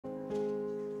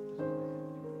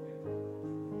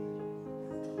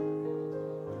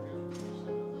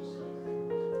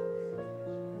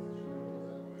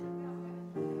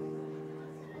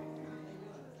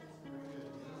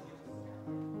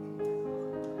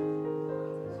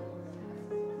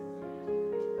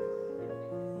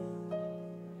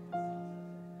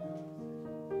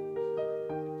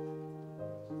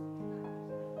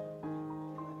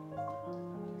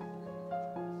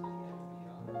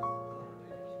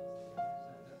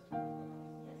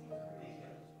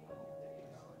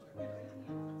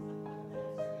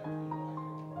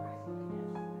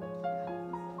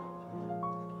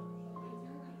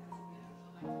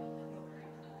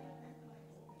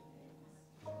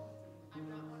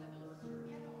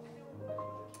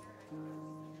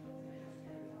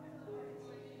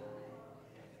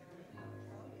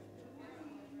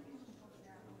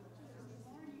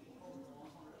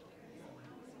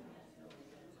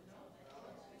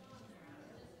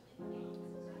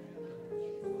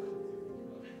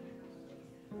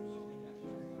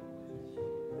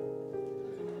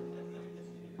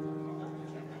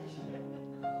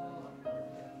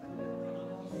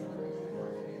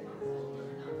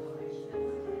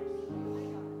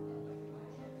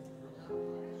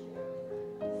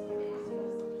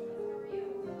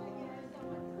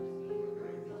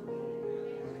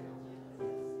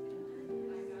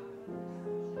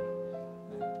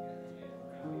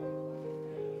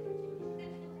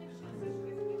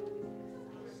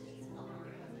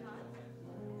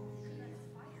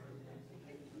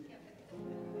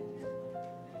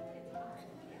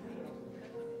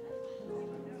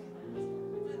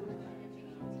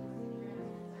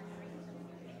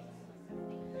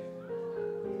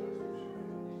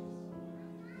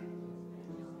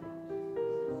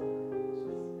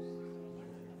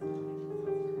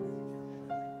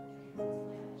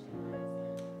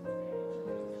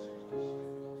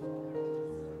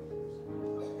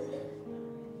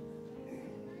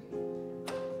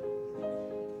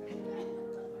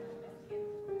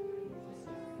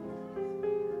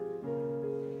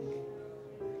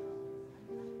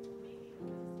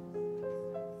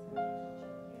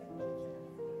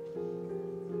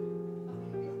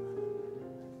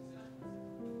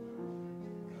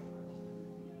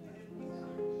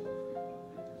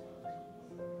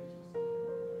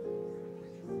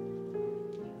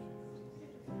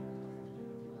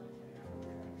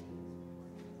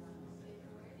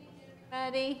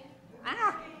everybody.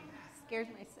 Scared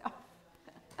myself.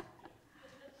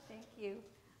 Thank you.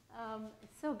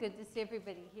 It's so good to see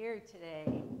everybody here today.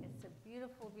 It's a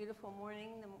beautiful, beautiful morning,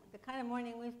 the kind of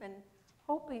morning we've been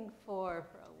hoping for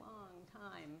a long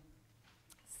time.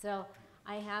 So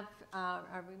I have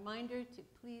a reminder to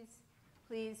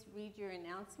please read your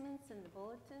announcements in the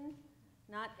bulletin.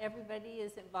 Not everybody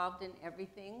is involved in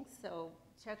everything, so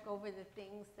check over the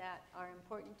things that are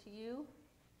important to you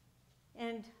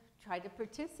and try to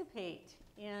participate.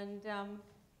 And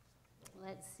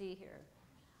let's see here.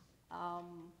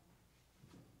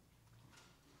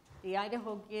 The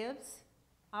Idaho Gives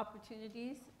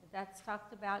opportunities, that's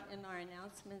talked about in our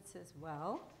announcements as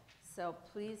well. So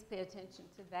please pay attention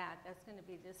to that. That's going to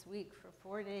be this week for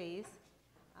 4 days.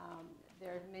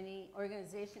 There are many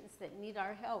organizations that need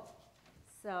our help.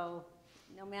 So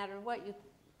no matter what,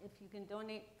 if you can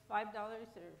donate $5 or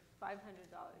 $500,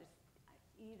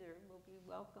 either will be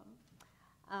welcome.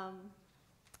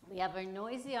 We have our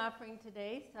noisy offering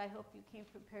today, so I hope you came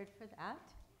prepared for that.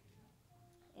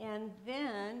 And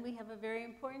then we have a very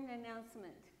important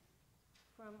announcement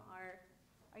from our,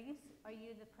 are you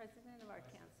the president of our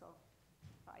council?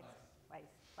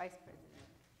 Vice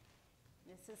president.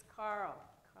 Mrs. Carl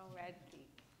Radke.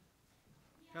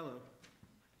 Hello.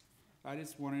 I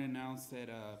just want to announce that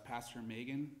Pastor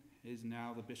Megan is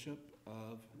now the bishop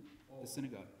of the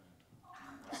synagogue.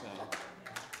 So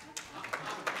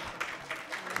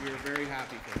we are very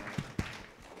happy for that.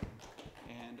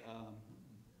 And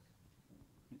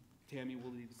Tammy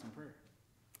will lead us in prayer.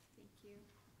 Thank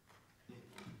you.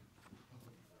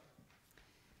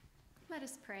 Let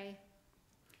us pray.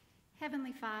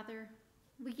 Heavenly Father,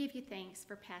 we give you thanks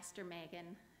for Pastor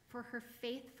Megan, for her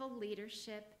faithful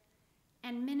leadership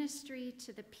and ministry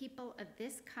to the people of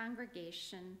this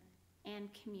congregation and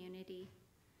community.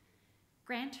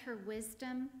 Grant her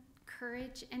wisdom,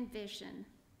 courage, and vision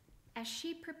as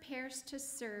she prepares to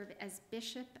serve as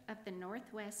Bishop of the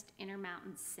Northwest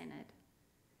Intermountain Synod.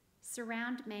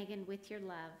 Surround Megan with your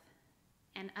love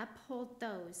and uphold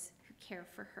those who care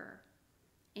for her.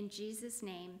 In Jesus'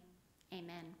 name,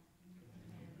 amen.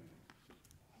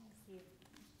 Thank you.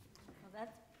 Well,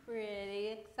 that's pretty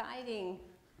exciting.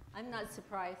 I'm not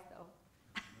surprised, though.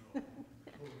 No.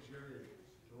 Told Jerry,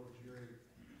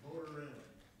 vote her in.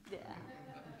 Yeah.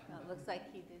 Well, it looks like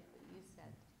he did what you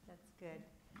said. That's good.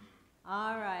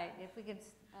 All right. If we could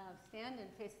stand and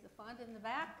face the font in the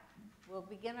back, we'll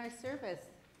begin our service.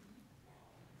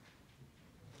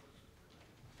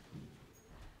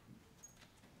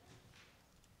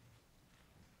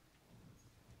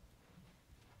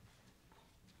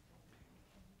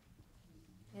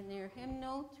 In your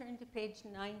hymnal, turn to page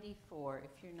 94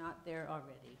 if you're not there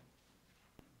already.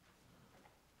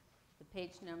 The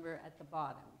page number at the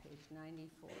bottom, page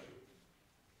 94.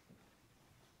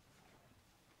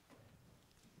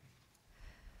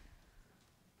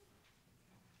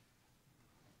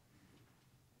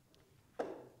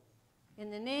 In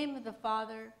the name of the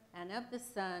Father, and of the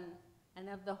Son, and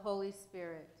of the Holy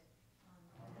Spirit.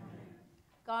 Amen.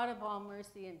 God of all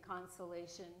mercy and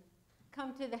consolation,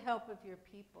 come to the help of your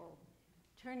people,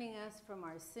 turning us from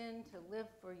our sin to live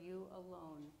for you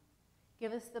alone.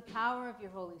 Give us the power of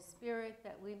your Holy Spirit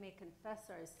that we may confess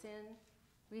our sin,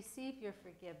 receive your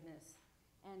forgiveness,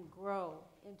 and grow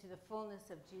into the fullness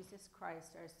of Jesus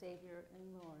Christ, our Savior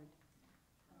and Lord.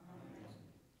 Amen.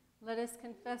 Let us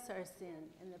confess our sin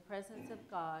in the presence of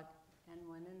God and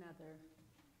one another.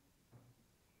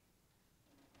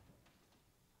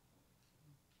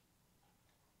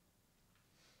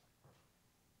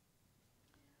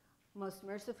 Most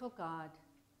merciful God,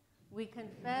 we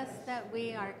confess that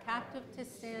we are captive to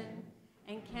sin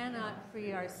and cannot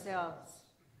free ourselves.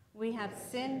 We have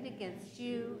sinned against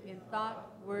you in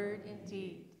thought, word, and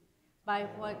deed, by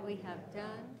what we have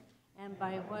done and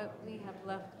by what we have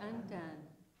left undone.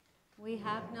 We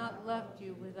have not loved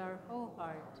you with our whole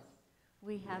heart.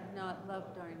 We have not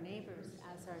loved our neighbors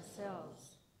as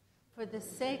ourselves. For the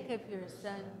sake of your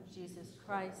Son, Jesus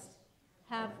Christ,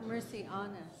 have mercy on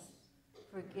us.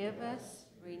 Forgive us,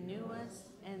 renew us,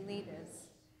 and lead us,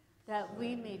 that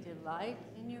we may delight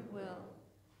in your will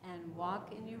and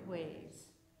walk in your ways,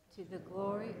 to the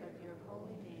glory of your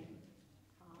holy name.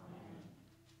 Amen.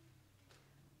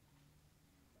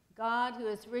 God, who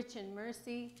is rich in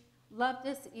mercy, loved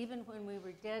us even when we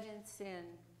were dead in sin,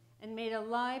 and made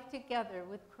alive together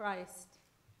with Christ.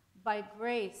 By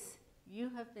grace, you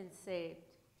have been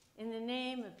saved. In the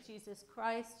name of Jesus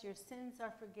Christ, your sins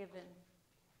are forgiven.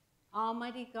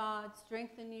 Almighty God,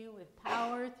 strengthen you with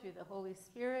power through the Holy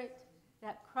Spirit,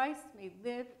 that Christ may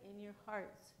live in your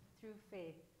hearts through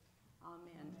faith.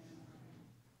 Amen.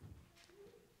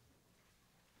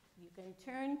 You can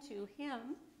turn to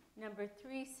hymn number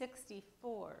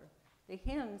 364. The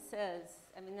hymn says,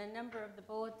 the number of the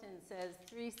bulletin says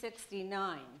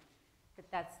 369, but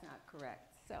that's not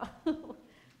correct. So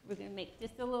we're going to make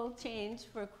just a little change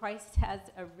for Christ Has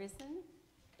Arisen,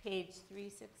 page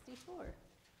 364.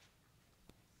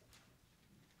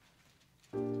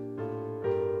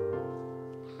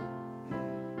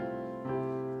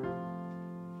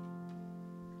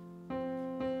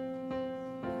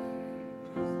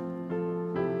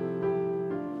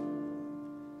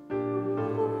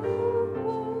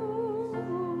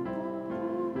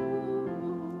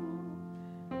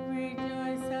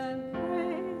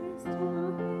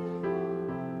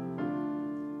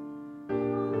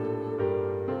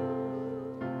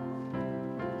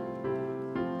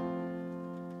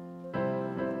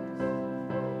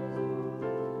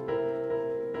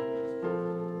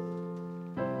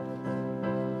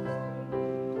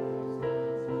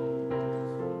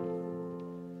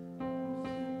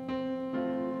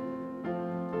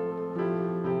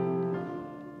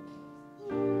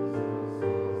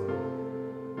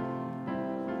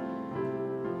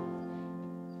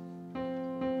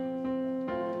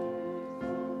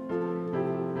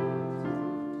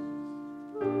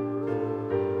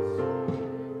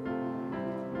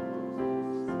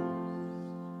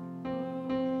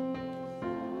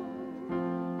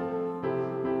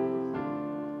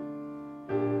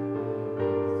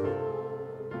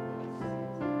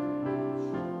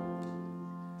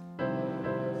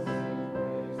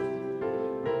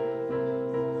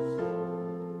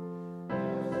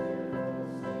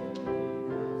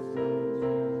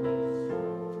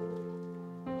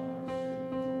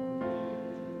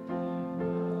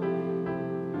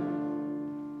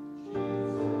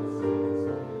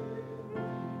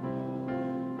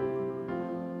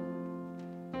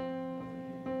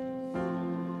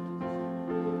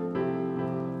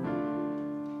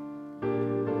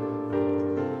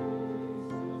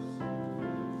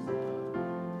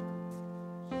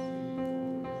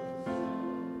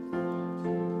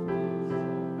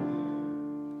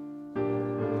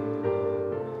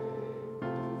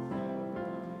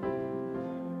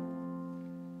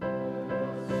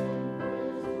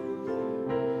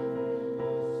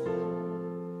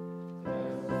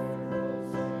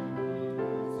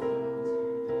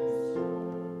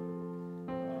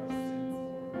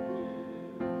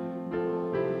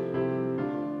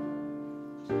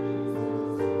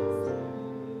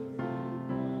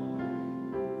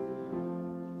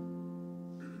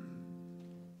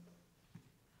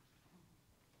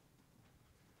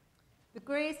 The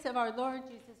grace of our Lord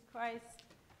Jesus Christ,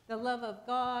 the love of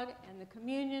God, and the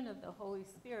communion of the Holy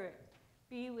Spirit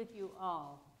be with you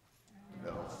all. And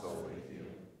also with you.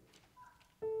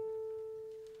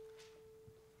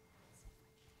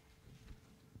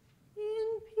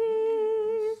 In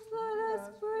peace, let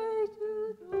us pray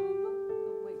to the Lord.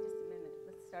 Oh, wait just a minute.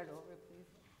 Let's start over, please.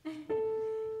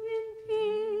 In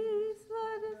peace,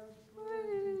 let us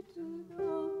pray to the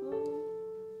Lord.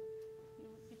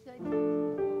 Would you like to?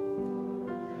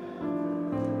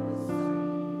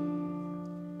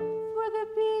 For the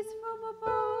peace from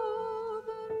above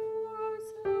and for our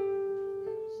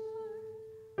salvation.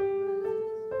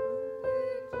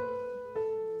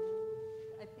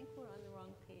 I think we're on the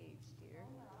wrong page, dear.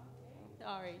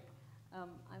 Sorry. I'm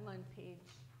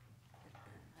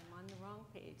on the wrong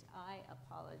page. I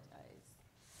apologize.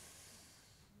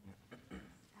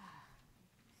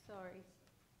 Sorry.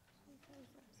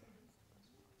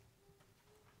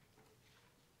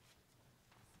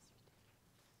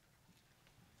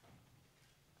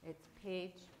 It's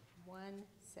page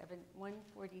 147.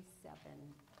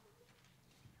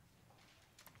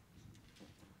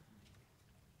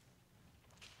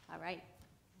 All right.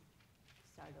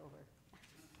 Start over.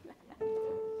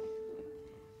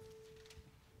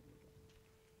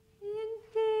 In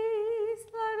peace,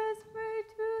 let us pray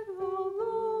to the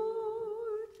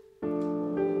Lord.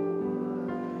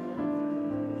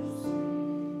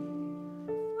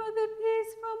 For the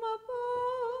peace from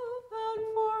above and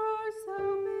for our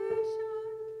salvation,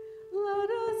 let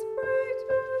us pray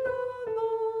to the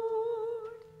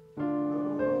Lord.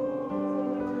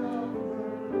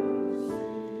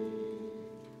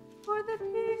 For the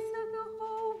peace of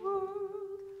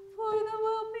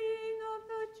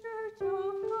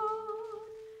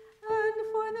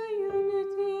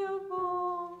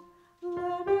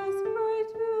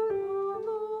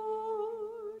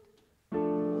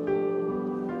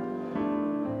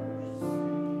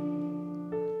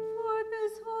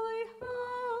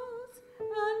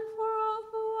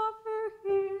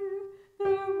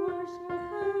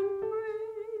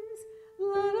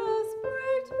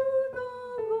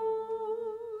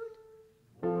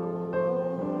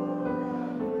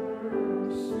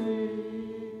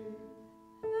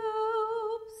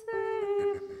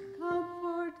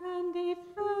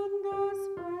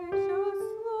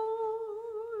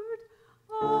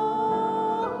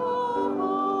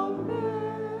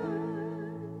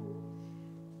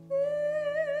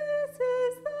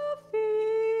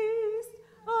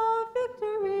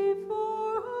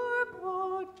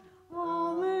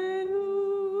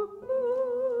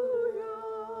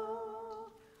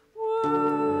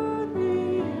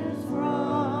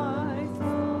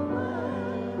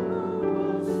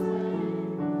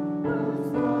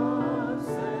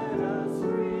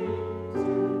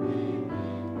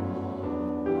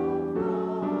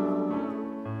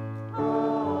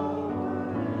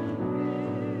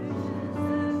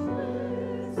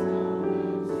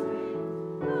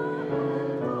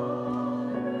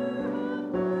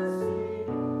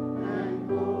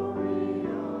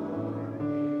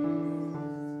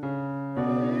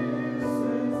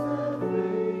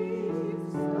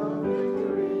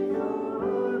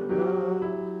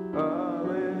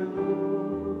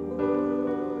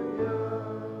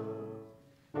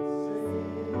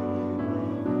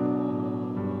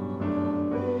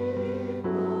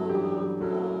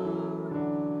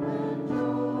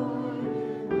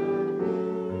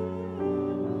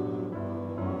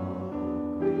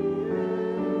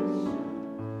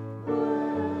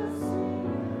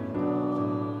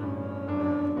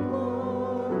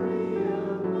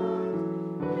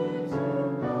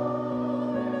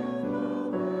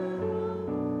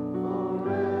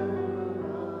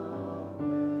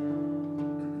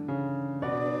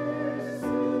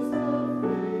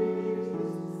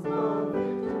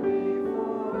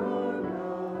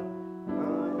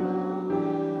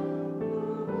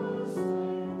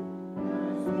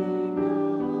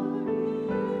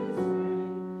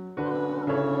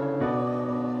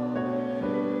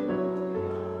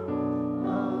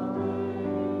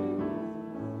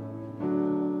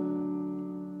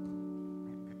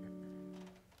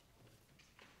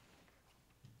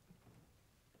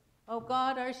O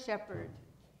God, our shepherd,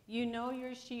 you know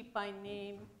your sheep by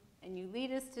name, and you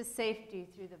lead us to safety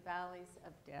through the valleys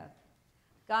of death.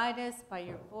 Guide us by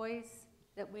your voice,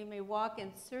 that we may walk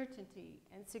in certainty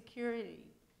and security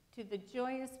to the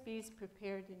joyous feast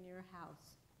prepared in your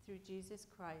house, through Jesus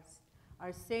Christ,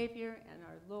 our Savior and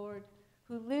our Lord,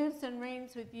 who lives and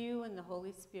reigns with you in the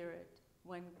Holy Spirit,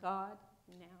 one God,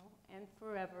 now and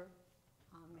forever.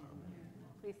 Amen.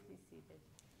 Please be seated.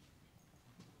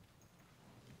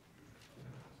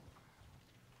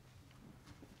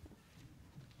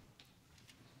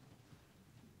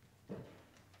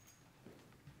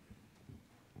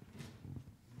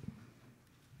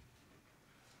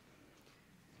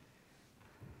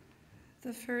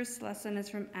 The first lesson is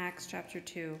from Acts chapter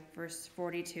 2, verse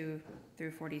 42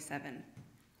 through 47.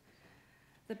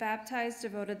 The baptized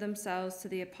devoted themselves to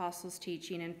the apostles'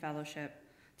 teaching and fellowship,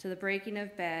 to the breaking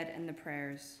of bread and the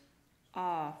prayers.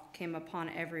 Awe came upon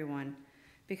everyone,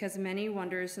 because many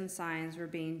wonders and signs were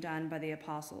being done by the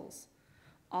apostles.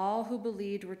 All who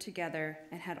believed were together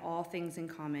and had all things in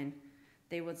common.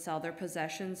 They would sell their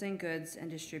possessions and goods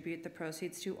and distribute the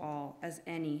proceeds to all, as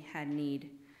any had need.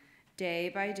 Day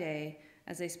by day,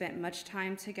 as they spent much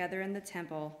time together in the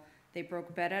temple, they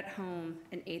broke bread at home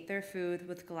and ate their food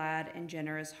with glad and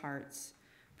generous hearts,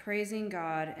 praising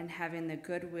God and having the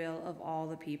goodwill of all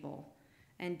the people.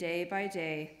 And day by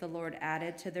day, the Lord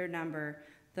added to their number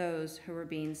those who were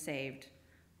being saved.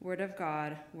 Word of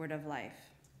God, word of life.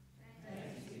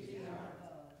 Thanks be to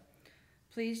God.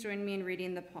 Please join me in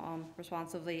reading the psalm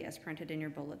responsively as printed in your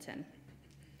bulletin.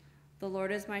 The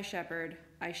Lord is my shepherd,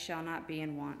 I shall not be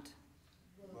in want.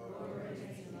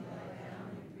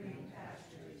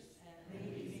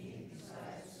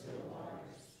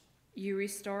 You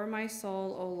restore my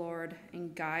soul, O Lord,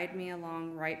 and guide me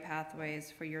along right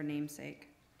pathways for your name's sake.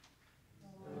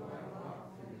 Though I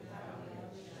walk through the valley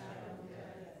of the shadow of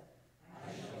death,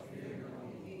 I shall fear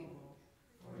no evil,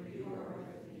 for you are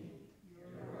with me.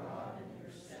 Your rod and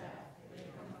your staff, they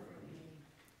comfort me.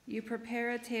 You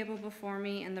prepare a table before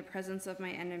me in the presence of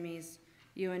my enemies.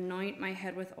 You anoint my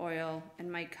head with oil,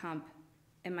 and my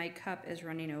cup is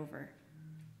running over.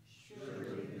 Surely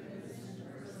goodness and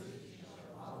mercy shall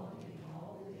follow me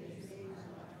all the days of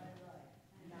my life,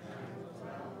 and I will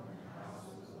dwell in the house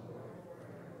of the Lord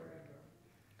forever.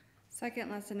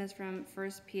 Second lesson is from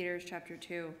 1 Peter chapter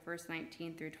 2, verse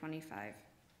 19 through 25.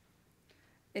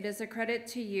 It is a credit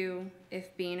to you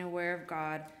if, being aware of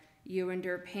God, you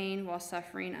endure pain while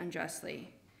suffering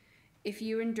unjustly. If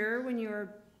you endure when you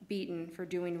are beaten for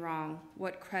doing wrong,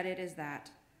 what credit is that?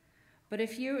 But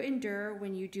if you endure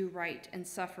when you do right and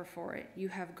suffer for it, you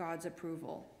have God's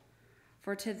approval.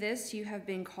 For to this you have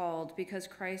been called, because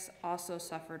Christ also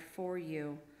suffered for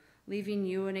you, leaving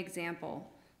you an example,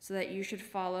 so that you should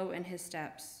follow in his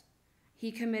steps.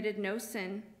 He committed no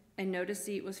sin, and no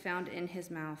deceit was found in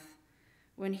his mouth.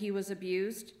 When he was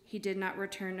abused, he did not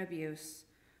return abuse.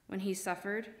 When he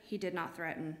suffered, he did not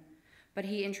threaten, but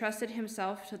he entrusted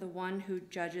himself to the one who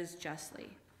judges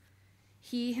justly.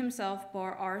 He himself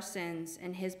bore our sins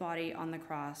in his body on the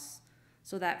cross,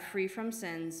 so that free from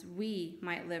sins we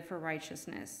might live for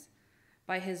righteousness.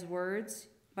 By his wounds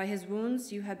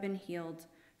you have been healed,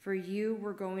 for you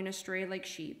were going astray like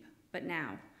sheep, but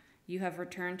now you have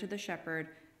returned to the shepherd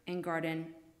and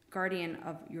guardian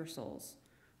of your souls.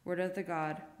 Word of the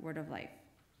God, word of life.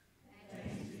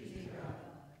 Thanks be to God.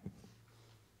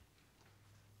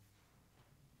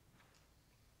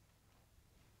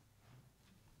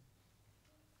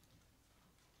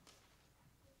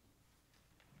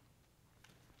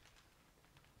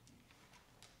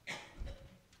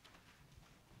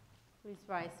 Please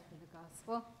rise for the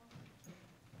gospel.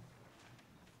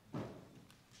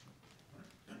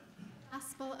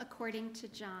 Gospel according to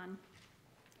John.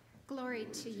 Glory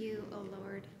to you, O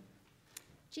Lord.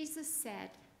 Jesus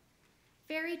said,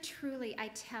 "Very truly I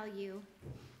tell you,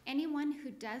 anyone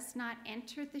who does not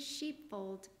enter the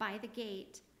sheepfold by the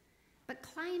gate, but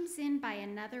climbs in by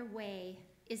another way,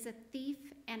 is a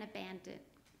thief and a bandit.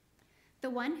 The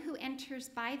one who enters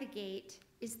by the gate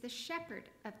is the shepherd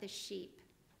of the sheep.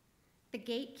 The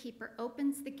gatekeeper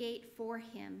opens the gate for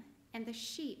him, and the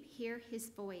sheep hear his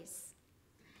voice.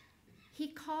 He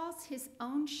calls his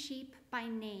own sheep by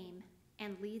name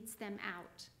and leads them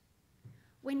out.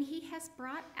 When he has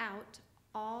brought out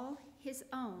all his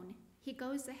own, he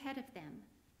goes ahead of them,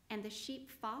 and the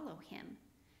sheep follow him,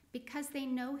 because they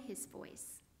know his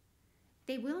voice.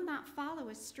 They will not follow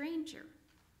a stranger,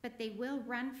 but they will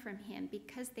run from him,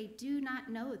 because they do not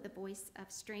know the voice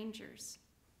of strangers."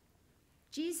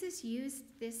 Jesus used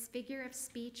this figure of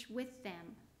speech with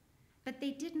them, but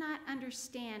they did not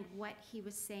understand what he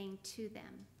was saying to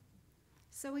them.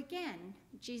 So again,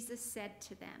 Jesus said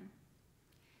to them,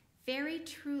 "Very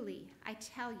truly, I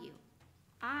tell you,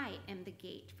 I am the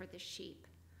gate for the sheep.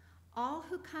 All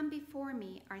who come before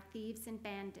me are thieves and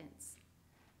bandits,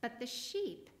 but the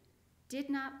sheep did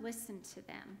not listen to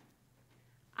them.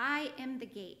 I am the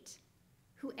gate.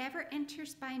 Whoever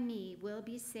enters by me will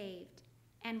be saved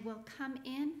and will come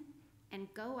in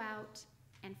and go out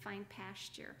and find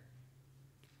pasture.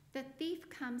 The thief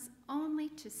comes only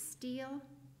to steal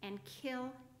and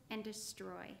kill and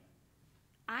destroy.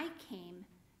 I came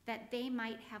that they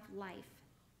might have life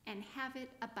and have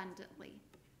it abundantly."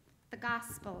 The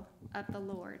gospel of the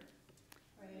Lord.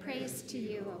 Praise to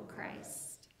you, O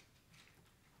Christ.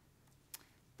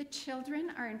 The children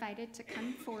are invited to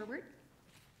come forward.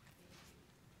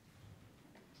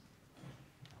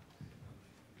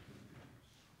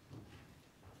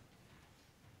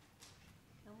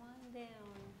 Come on down.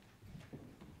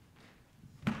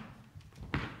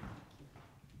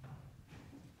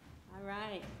 All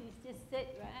right, please just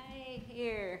sit right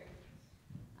here.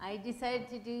 I decided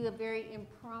to do a very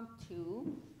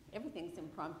impromptu, everything's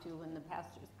impromptu when the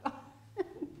pastor's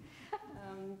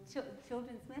gone,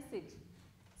 children's message.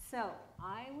 So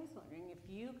I was wondering if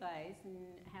you guys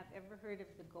have ever heard of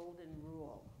the Golden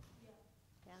Rule.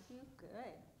 Yeah. Have you?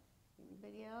 Good.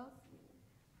 Anybody else?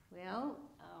 Well,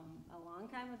 a long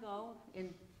time ago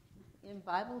in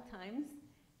Bible times,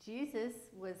 Jesus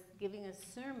was giving a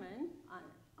sermon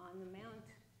on the Mount,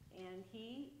 and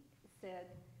he said,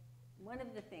 one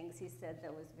of the things he said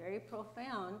that was very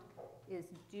profound is,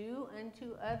 "Do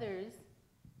unto others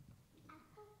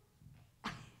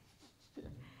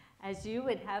as you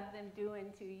would have them do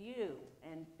unto you."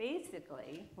 And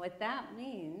basically, what that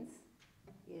means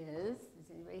is, does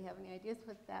anybody have any ideas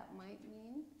what that might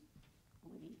mean?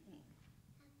 What do you think?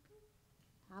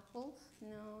 Apples?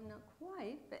 No, not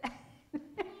quite, but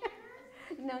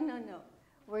no.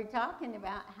 We're talking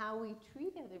about how we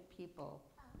treat other people.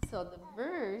 So the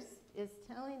verse is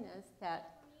telling us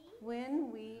that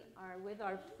when we are with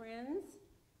our friends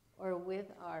or with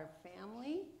our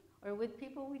family or with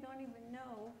people we don't even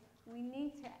know, we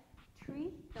need to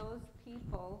treat those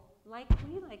people like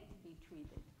we like to be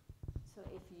treated. So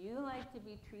if you like to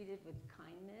be treated with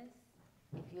kindness,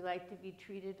 if you like to be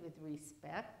treated with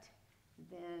respect,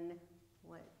 then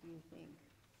what do you think?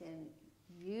 Then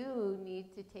you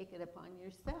need to take it upon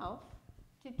yourself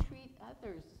to treat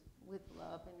others with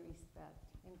love and respect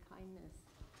and kindness.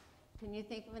 Can you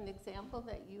think of an example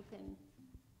that you can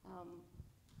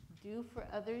do for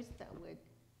others that would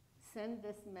send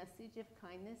this message of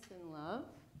kindness and love?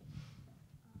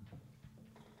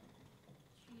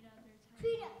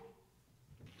 Treat others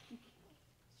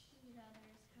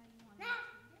how you want to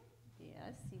be treated.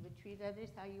 Yes, you would treat others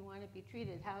how you want to be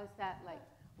treated. How is that like?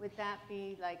 Would that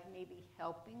be like maybe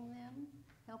helping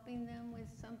them with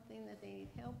something that they need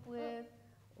help with?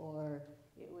 Or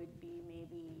it would be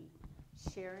maybe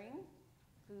sharing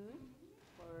food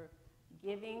or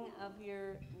giving of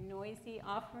your noisy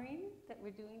offering that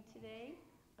we're doing today.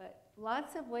 But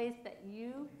lots of ways that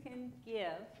you can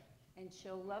give and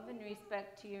show love and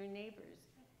respect to your neighbors.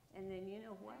 And then you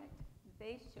know what?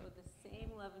 They show the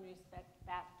same love and respect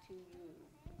back to you.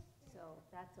 So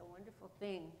that's a wonderful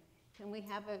thing. Can we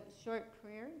have a short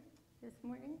prayer this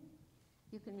morning?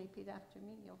 You can repeat after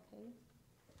me, okay?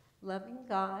 Loving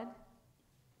God,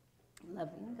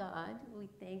 we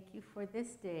thank you for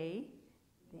this day.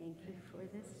 Thank you for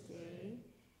this day.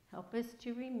 Help us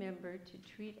to remember to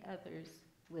treat others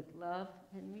with love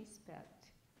and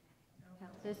respect.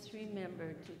 Help us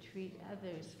remember to treat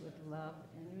others with love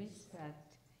and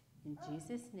respect. In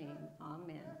Jesus' name,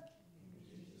 amen.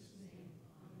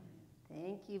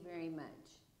 Thank you very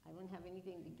much. I don't have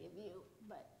anything to give you,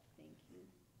 but thank you.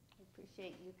 I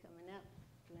appreciate you coming up.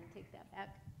 Do you want to take that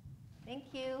back?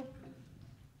 Thank you.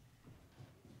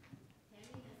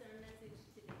 Tammy has our message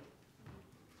today.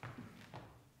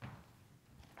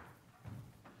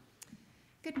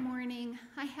 Good morning.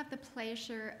 I have the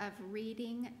pleasure of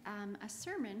reading a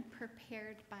sermon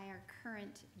prepared by our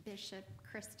current Bishop,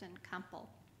 Kristen Kumpel.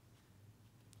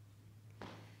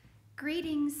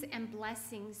 Greetings and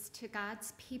blessings to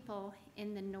God's people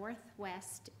in the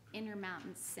Northwest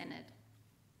Intermountain Synod.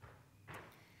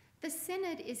 The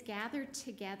Synod is gathered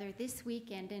together this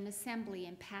weekend in assembly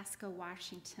in Pasco,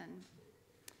 Washington.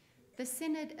 The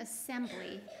Synod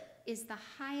Assembly is the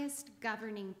highest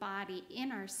governing body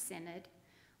in our Synod,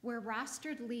 where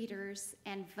rostered leaders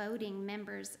and voting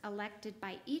members elected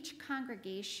by each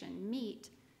congregation meet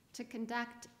to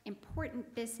conduct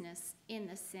important business in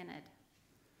the Synod.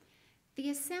 The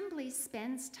Assembly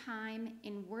spends time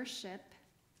in worship,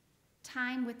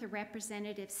 time with a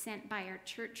representative sent by our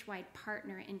church-wide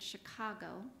partner in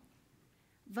Chicago,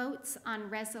 votes on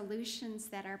resolutions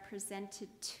that are presented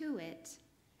to it,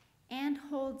 and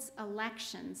holds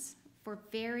elections for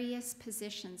various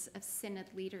positions of synod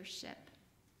leadership.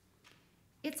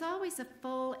 It's always a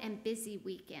full and busy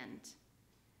weekend,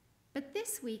 but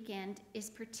this weekend is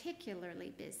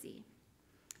particularly busy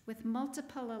with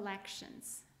multiple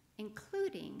elections,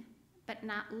 including, but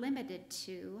not limited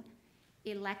to,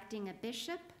 electing a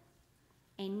bishop,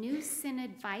 a new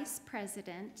synod vice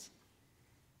president,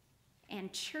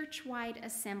 and church-wide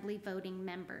assembly voting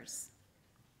members.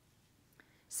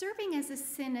 Serving as a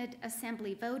synod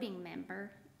assembly voting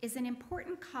member is an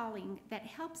important calling that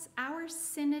helps our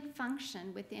synod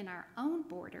function within our own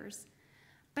borders,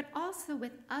 but also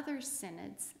with other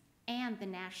synods and the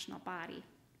national body.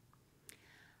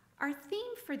 Our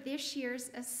theme for this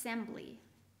year's assembly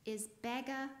is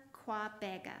Bega qua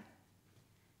Bega,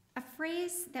 a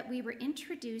phrase that we were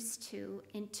introduced to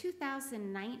in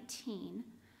 2019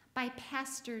 by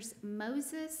Pastors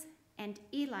Moses and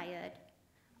Eliud,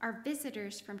 our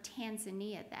visitors from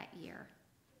Tanzania that year.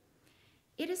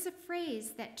 It is a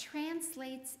phrase that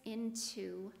translates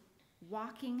into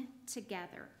walking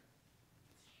together,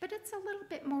 but it's a little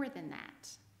bit more than that.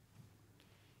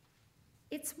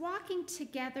 It's walking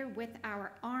together with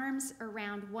our arms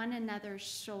around one another's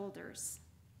shoulders,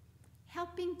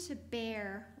 helping to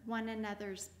bear one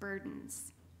another's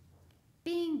burdens,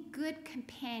 being good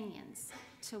companions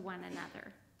to one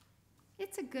another.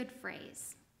 It's a good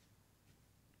phrase.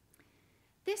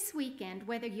 This weekend,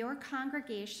 whether your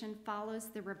congregation follows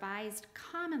the Revised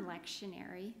Common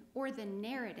Lectionary or the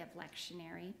Narrative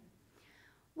Lectionary,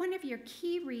 one of your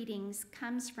key readings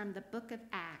comes from the book of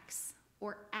Acts,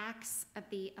 or Acts of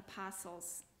the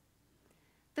Apostles.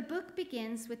 The book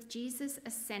begins with Jesus'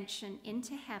 ascension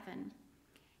into heaven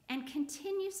and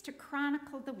continues to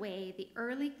chronicle the way the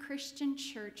early Christian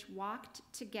church walked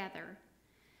together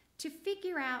to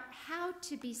figure out how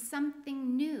to be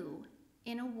something new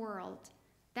in a world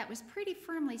that was pretty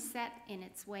firmly set in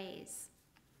its ways.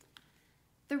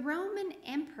 The Roman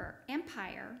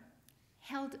Empire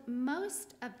held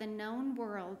most of the known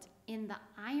world in the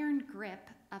iron grip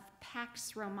of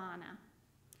Pax Romana,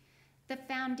 the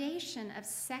foundation of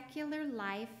secular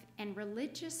life and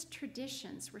religious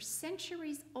traditions were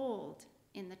centuries old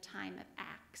in the time of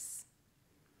Acts.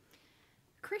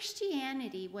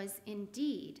 Christianity was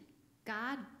indeed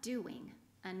God doing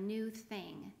a new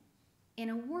thing in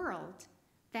a world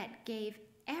that gave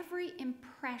every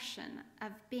impression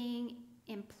of being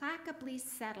implacably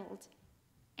settled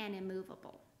and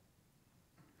immovable.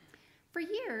 For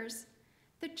years,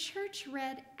 the church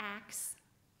read Acts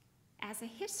as a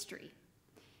history.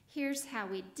 Here's how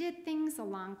we did things a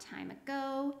long time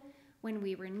ago when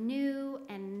we were new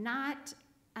and not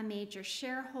a major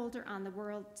shareholder on the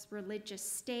world's religious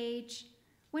stage,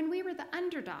 when we were the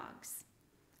underdogs,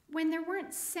 when there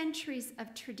weren't centuries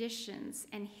of traditions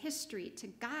and history to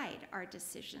guide our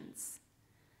decisions,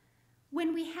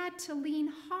 when we had to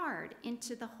lean hard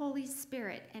into the Holy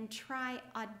Spirit and try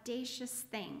audacious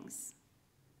things.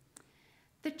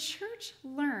 The church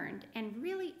learned and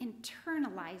really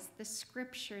internalized the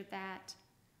scripture that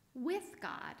with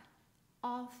God,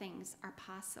 all things are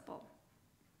possible.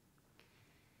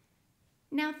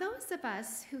 Now, those of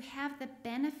us who have the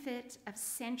benefit of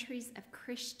centuries of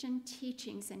Christian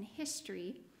teachings and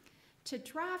history to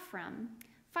draw from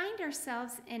find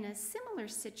ourselves in a similar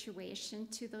situation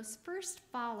to those first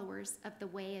followers of the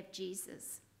way of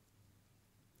Jesus.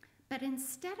 But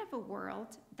instead of a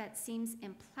world that seems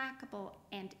implacable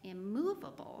and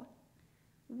immovable,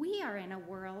 we are in a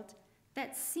world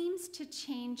that seems to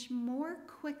change more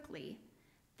quickly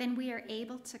than we are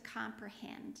able to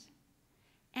comprehend.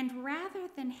 And rather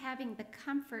than having the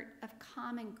comfort of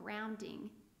common grounding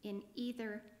in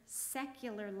either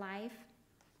secular life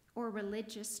or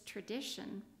religious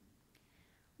tradition,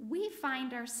 we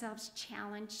find ourselves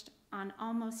challenged on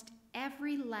almost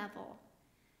every level,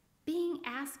 being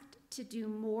asked to do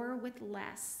more with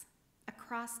less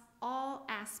across all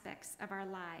aspects of our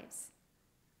lives,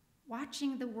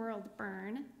 watching the world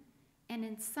burn, and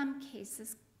in some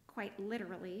cases, quite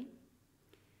literally.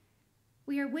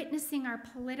 We are witnessing our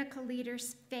political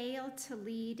leaders fail to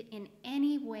lead in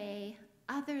any way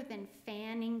other than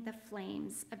fanning the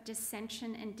flames of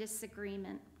dissension and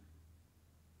disagreement.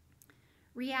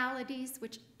 Realities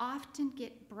which often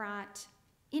get brought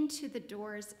into the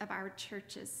doors of our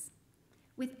churches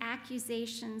with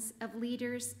accusations of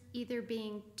leaders either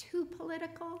being too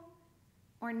political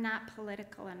or not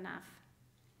political enough.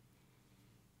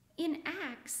 In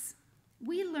Acts,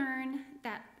 we learn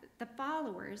that the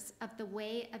followers of the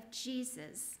way of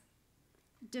Jesus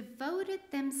devoted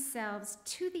themselves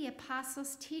to the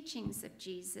apostles' teachings of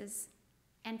Jesus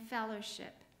and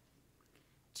fellowship,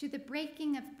 to the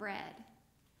breaking of bread,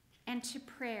 and to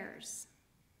prayers.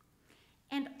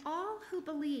 And all who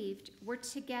believed were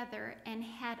together and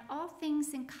had all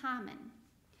things in common.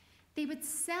 They would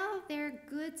sell their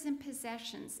goods and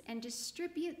possessions and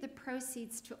distribute the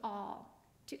proceeds to all,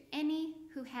 to any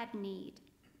who had need.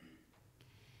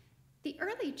 The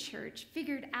early church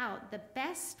figured out the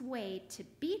best way to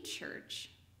be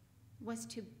church was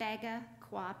to bega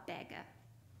qua bega,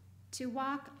 to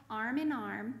walk arm in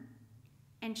arm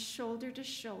and shoulder to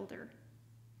shoulder,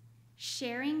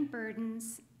 sharing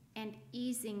burdens and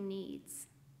easing needs.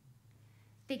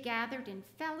 They gathered in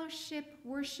fellowship,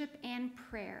 worship, and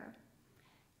prayer.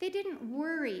 They didn't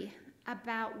worry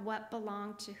about what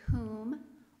belonged to whom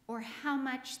or how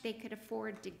much they could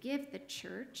afford to give the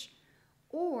church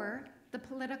or the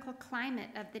political climate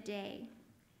of the day.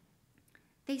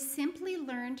 They simply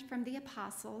learned from the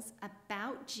apostles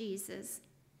about Jesus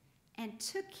and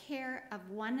took care of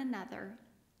one another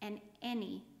and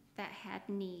any that had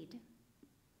need.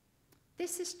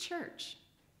 This is church.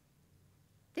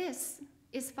 This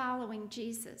is following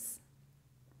Jesus.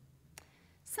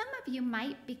 Some of you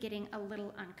might be getting a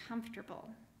little uncomfortable.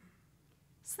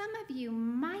 Some of you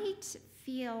might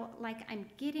feel like I'm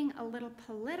getting a little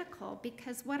political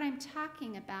because what I'm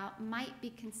talking about might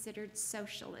be considered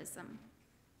socialism.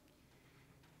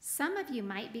 Some of you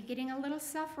might be getting a little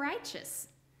self-righteous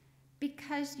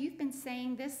because you've been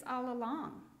saying this all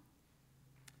along.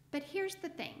 But here's the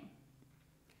thing.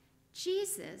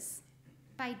 Jesus,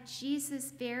 by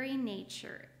Jesus' very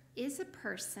nature, is a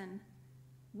person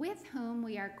with whom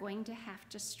we are going to have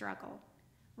to struggle,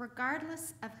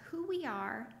 regardless of who we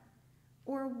are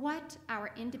or what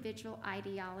our individual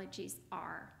ideologies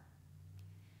are.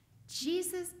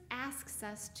 Jesus asks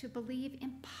us to believe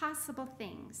impossible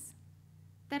things,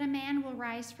 that a man will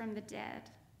rise from the dead,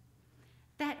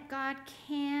 that God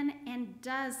can and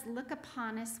does look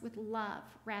upon us with love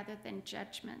rather than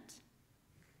judgment.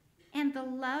 And the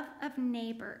love of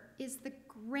neighbor is the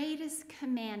greatest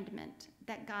commandment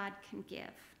that God can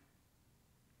give.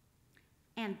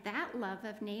 And that love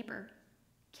of neighbor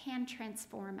can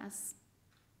transform us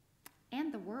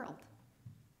and the world.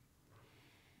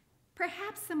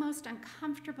 Perhaps the most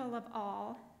uncomfortable of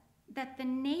all, that the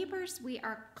neighbors we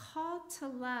are called to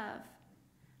love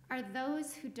are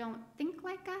those who don't think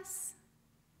like us,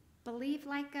 believe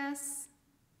like us,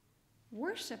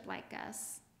 worship like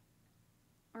us,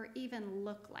 or even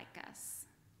look like us.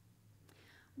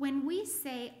 When we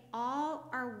say all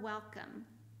are welcome,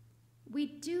 we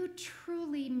do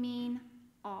truly mean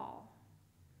all.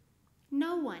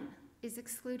 No one is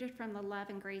excluded from the love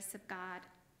and grace of God,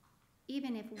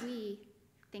 even if we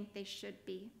think they should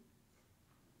be.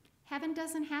 Heaven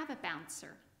doesn't have a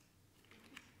bouncer.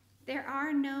 There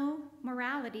are no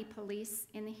morality police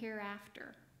in the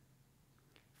hereafter,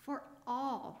 for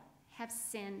all have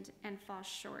sinned and fall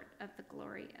short of the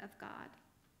glory of God.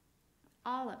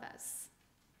 All of us.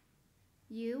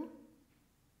 You,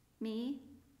 me,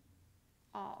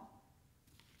 all.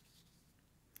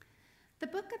 The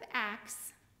book of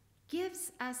Acts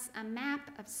gives us a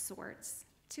map of sorts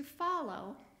to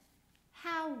follow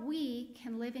how we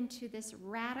can live into this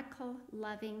radical,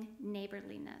 loving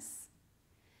neighborliness.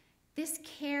 This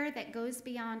care that goes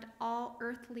beyond all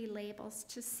earthly labels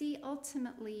to see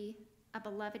ultimately a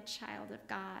beloved child of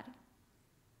God,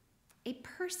 a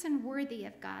person worthy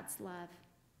of God's love,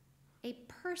 a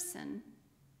person,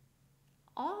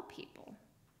 all people,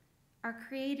 are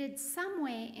created some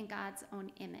way in God's own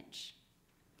image.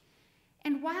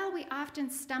 And while we often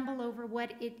stumble over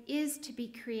what it is to be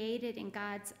created in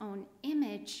God's own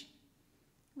image,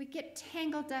 we get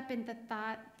tangled up in the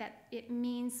thought that it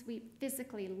means we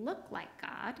physically look like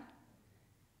God,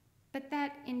 but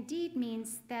that indeed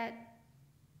means that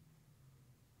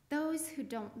those who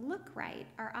don't look right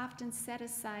are often set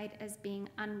aside as being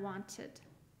unwanted.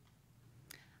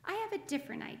 I have a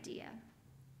different idea.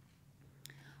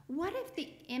 What if the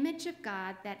image of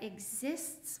God that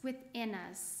exists within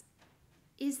us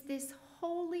is this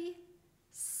holy,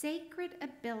 sacred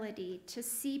ability to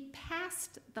see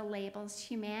past the labels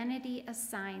humanity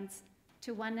assigns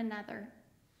to one another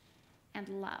and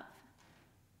love?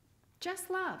 Just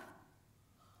love.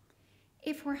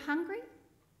 If we're hungry,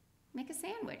 make a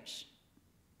sandwich.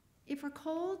 If we're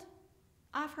cold,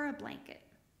 offer a blanket.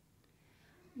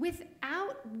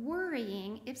 Without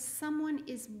worrying if someone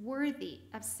is worthy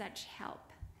of such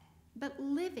help, but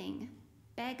living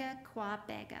bega qua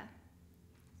bega,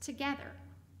 together,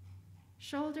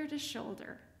 shoulder to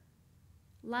shoulder,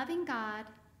 loving God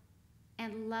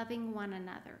and loving one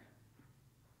another.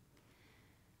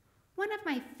 One of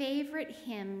my favorite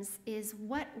hymns is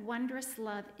 "What Wondrous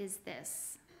Love Is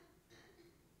This?"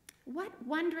 What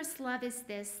wondrous love is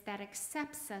this that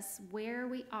accepts us where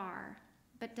we are,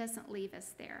 but doesn't leave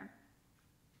us there?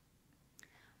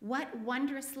 What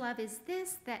wondrous love is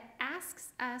this that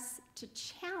asks us to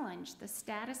challenge the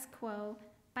status quo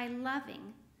by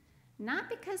loving, not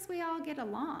because we all get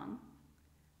along,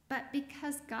 but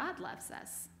because God loves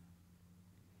us?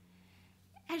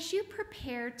 As you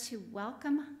prepare to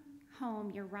welcome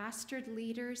home your rostered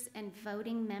leaders and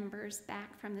voting members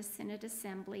back from the Synod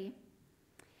Assembly,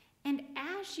 and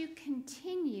as you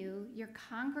continue your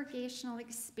congregational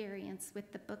experience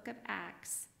with the book of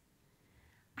Acts,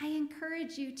 I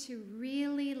encourage you to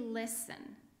really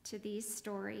listen to these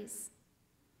stories.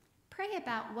 Pray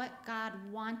about what God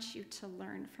wants you to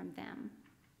learn from them.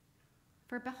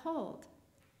 For behold,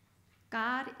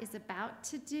 God is about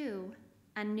to do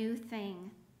a new thing.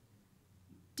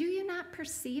 Do you not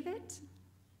perceive it?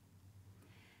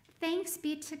 Thanks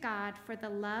be to God for the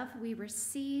love we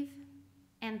receive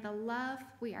and the love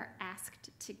we are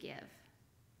asked to give.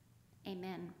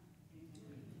 Amen.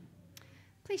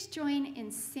 Please join in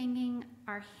singing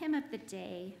our hymn of the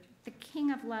day, "The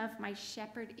King of Love, My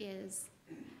Shepherd Is,"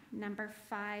 number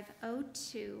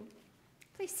 502.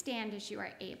 Please stand as you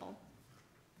are able.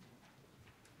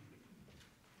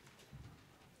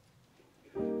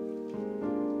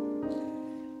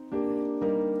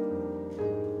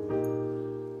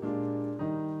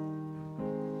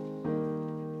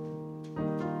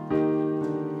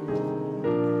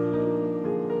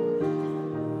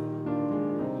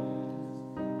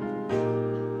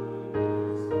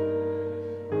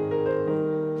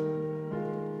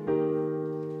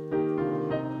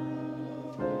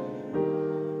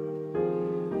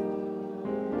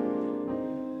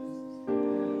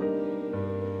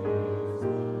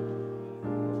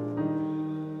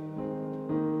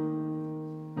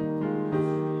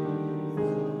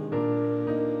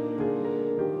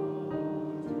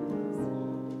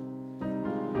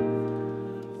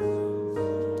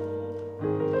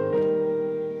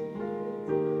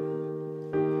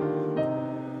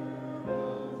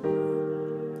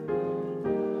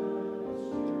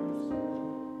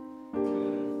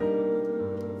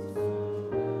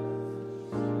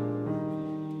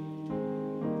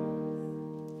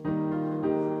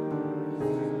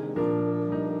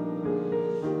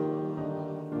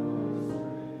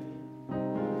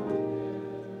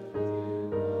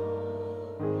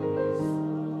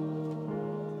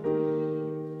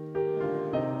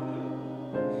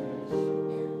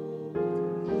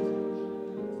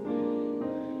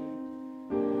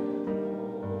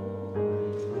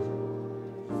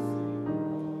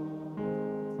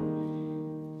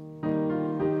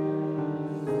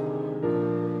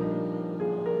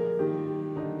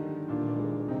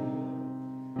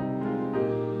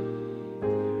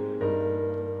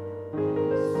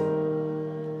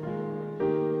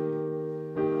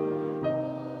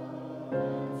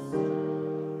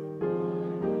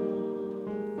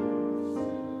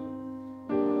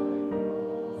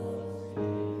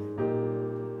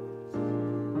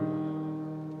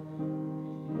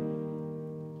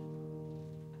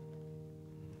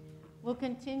 We'll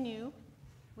continue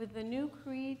with the new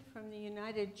creed from the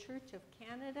United Church of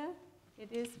Canada.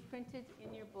 It is printed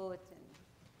in your bulletin,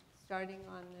 starting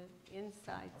on the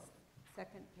inside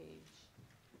second page.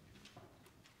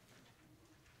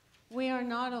 We are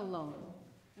not alone.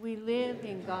 We live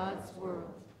in God's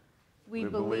world. We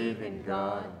believe in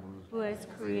God, who has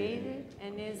created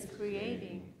and is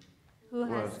creating, who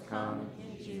has come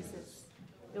in Jesus,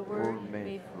 the Word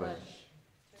made flesh,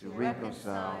 to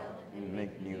reconcile and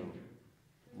make new,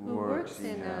 who works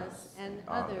in us and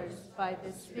others by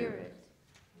the Spirit.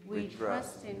 We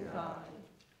trust in God.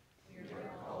 We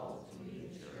are called to be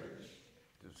the church,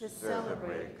 to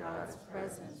celebrate God's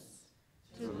presence,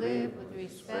 to live with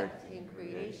respect in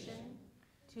creation,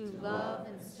 to love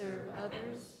and serve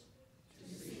others, to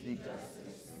seek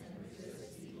justice and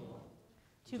resist evil,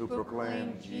 to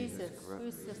proclaim Jesus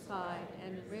crucified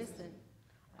and risen,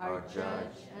 our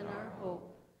judge and our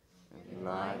hope, in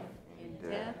life, in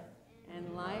death,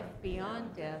 and life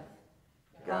beyond death.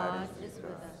 God is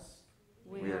with us.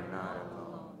 We are not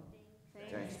alone.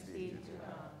 Thanks be to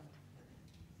God.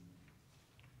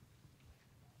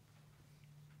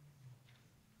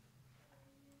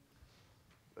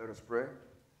 Let us pray.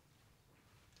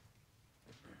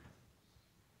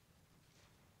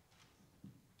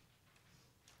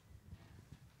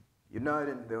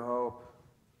 United in the hope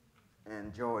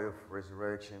and joy of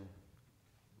resurrection,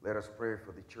 let us pray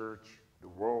for the church, the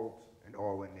world, and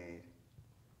all we need.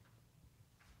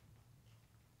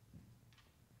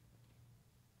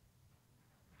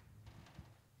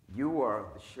 You are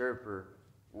the shepherd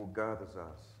who gathers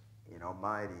us in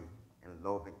almighty and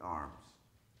loving arms.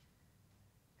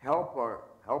 Help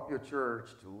your church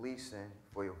to listen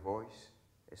for your voice,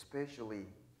 especially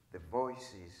the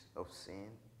voices of sin,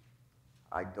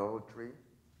 idolatry,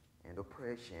 and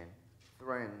oppression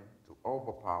threaten to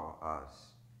overpower us.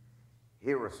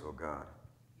 Hear us, O God.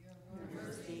 Your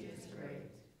mercy is great.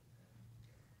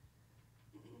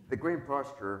 The green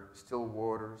pasture, still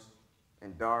waters,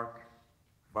 and dark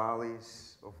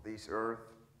valleys of this earth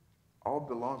all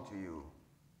belong to you,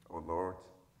 O Lord.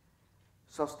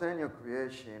 Sustain your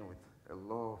creation with a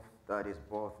love that is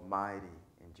both mighty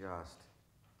and just.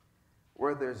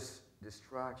 Where there's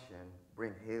distraction,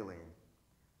 bring healing.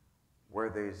 Where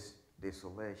there's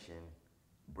desolation,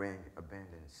 bring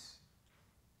abundance.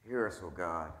 Hear us, O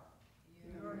God.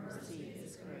 Your mercy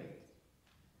is great.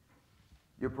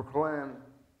 You proclaim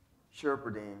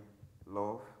shepherding,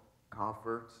 love,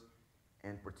 comfort,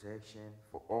 and protection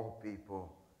for all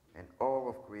people and all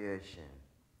of creation.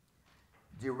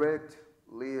 Direct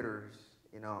leaders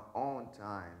in our own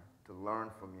time to learn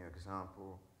from your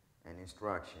example and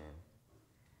instruction.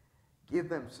 Give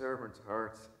them servant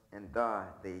hearts, and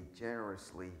that they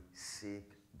generously seek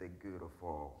the good of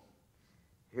all.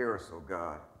 Hear us, O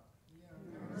God.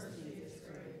 Your mercy is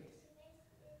great.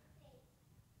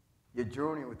 You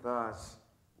journey with us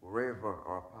wherever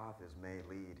our paths may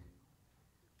lead.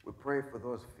 We pray for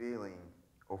those feeling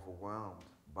overwhelmed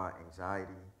by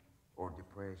anxiety or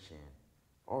depression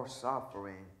or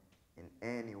suffering in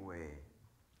any way.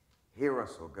 Hear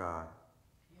us, O God.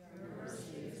 Your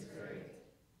mercy is great.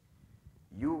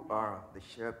 You are the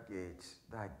shepherd gates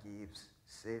that gives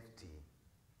safety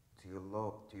to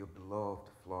your beloved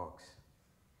flocks.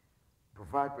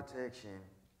 Provide protection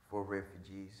for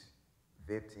refugees,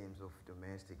 victims of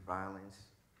domestic violence,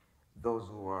 those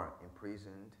who are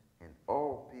imprisoned, and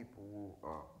all people who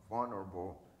are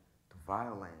vulnerable to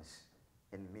violence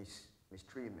and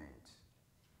mistreatment.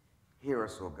 Hear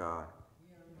us, O God.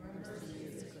 Your mercy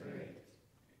is great.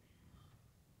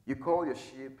 You call your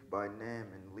sheep by name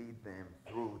and lead them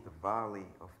through the valley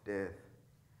of death.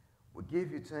 We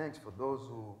give you thanks for those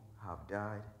who have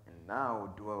died and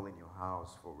now dwell in your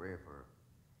house forever.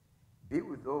 Be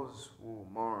with those who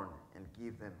mourn and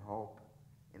give them hope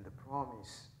in the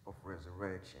promise of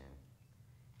resurrection.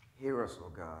 Hear us, O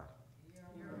God.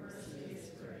 Your mercy is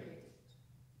great.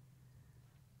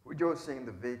 Rejoicing in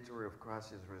the victory of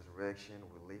Christ's resurrection,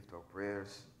 we lift our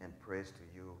prayers and praise to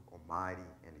you, Almighty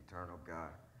and eternal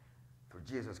God, through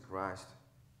Jesus Christ,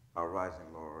 our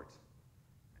rising Lord.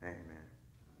 Amen.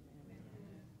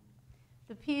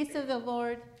 The peace of the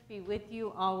Lord be with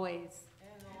you always.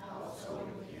 And also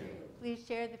with you. Please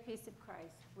share the peace of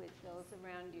Christ with those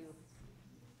around you.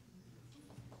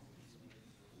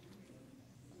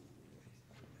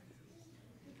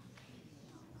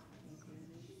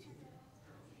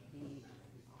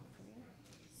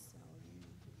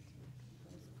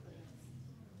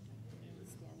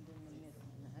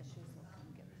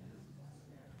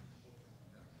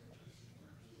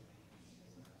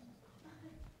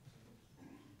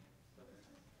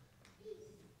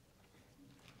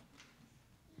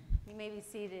 You may be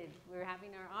seated. We're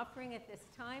having our offering at this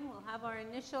time. We'll have our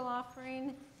initial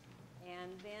offering,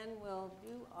 and then we'll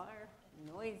do our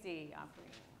noisy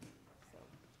offering. So.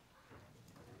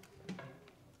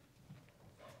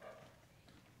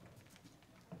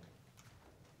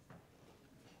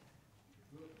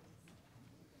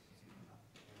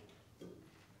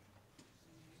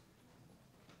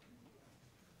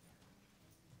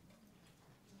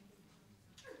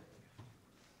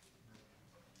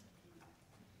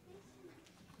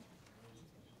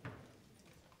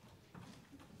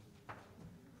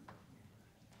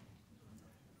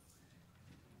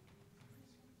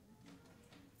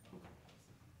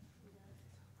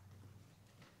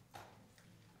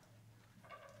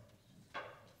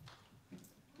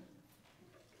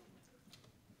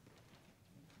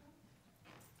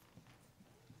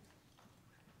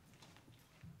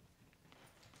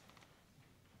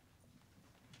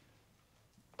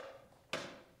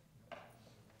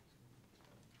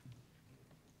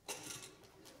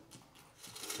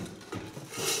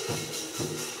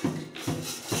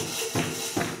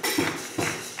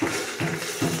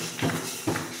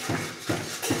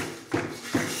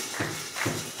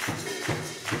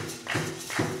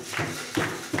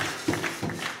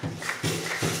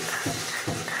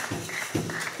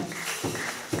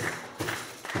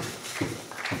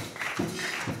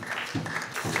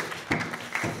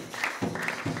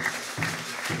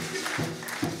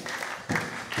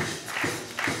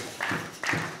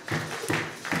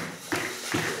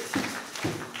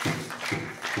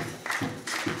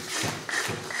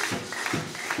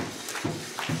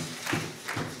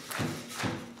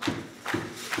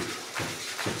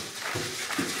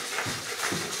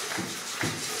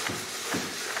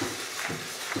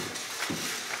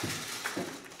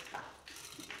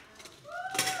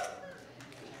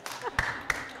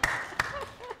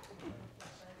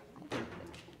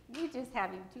 just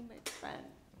having too much fun.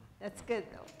 That's good,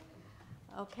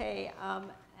 though. Okay,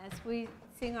 as we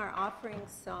sing our offering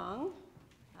song,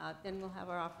 then we'll have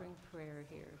our offering prayer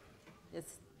here.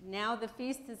 It's now the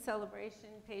Feast and Celebration,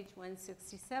 page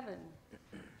 167.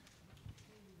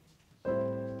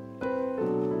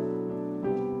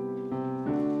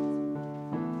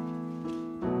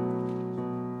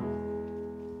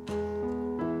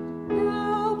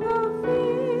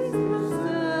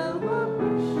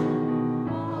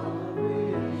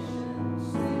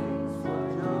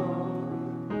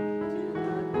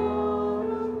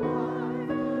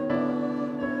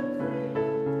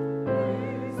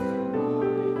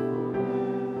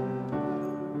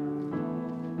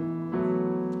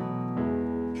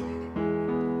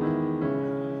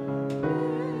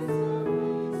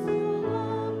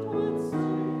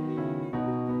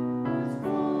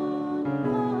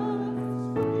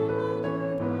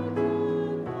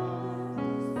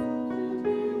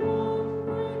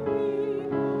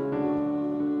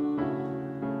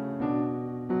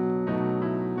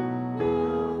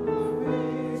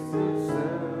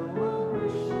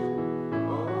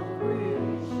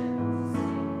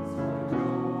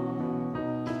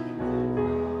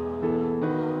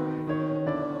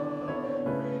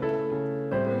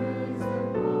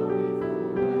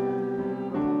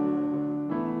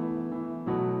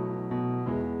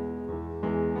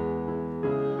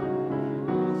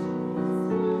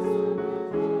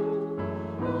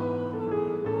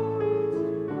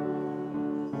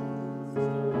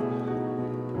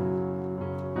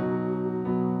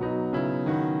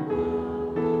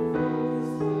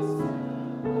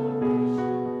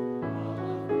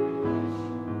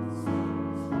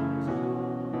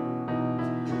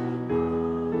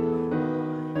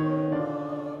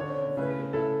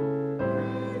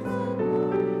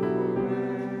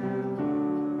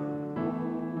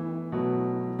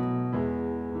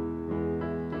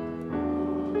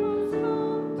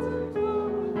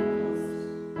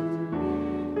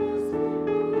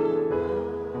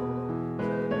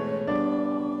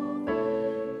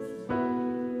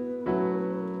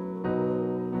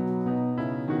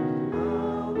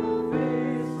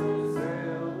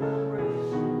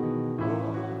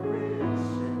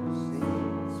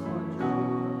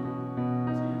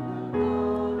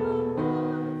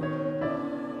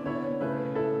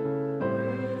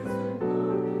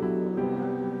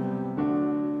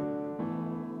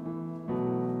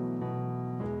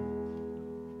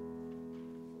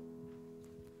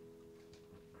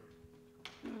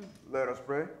 Let us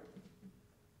pray.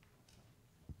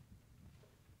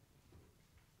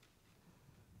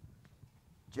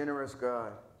 Generous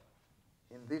God,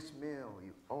 in this meal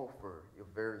you offer your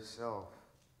very self.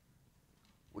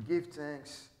 We give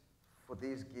thanks for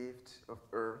this gift of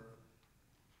earth.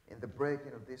 In the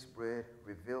breaking of this bread,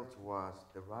 reveal to us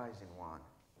the rising one.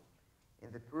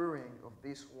 In the pouring of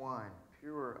this wine,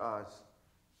 pure us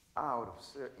out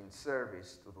in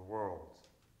service to the world.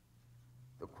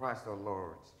 Through Christ our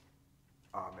Lord.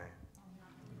 Amen.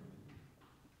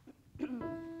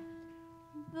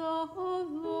 The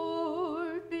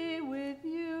Lord be with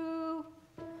you.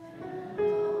 And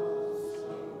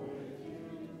also with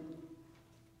you.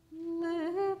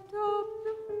 Lift up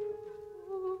the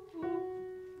I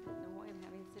don't know why I'm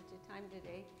having such a time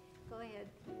today. Go ahead,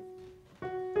 please.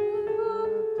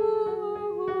 Lift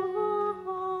up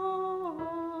our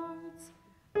hearts.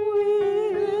 We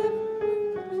lift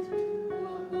to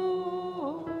the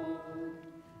Lord.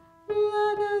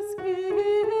 Let us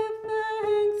give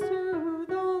thanks to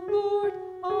the Lord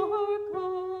our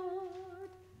God.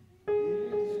 It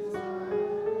is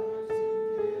right to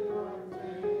give our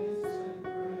thanks and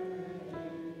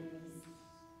praise.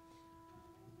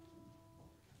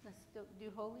 Let's do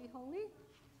Holy, Holy.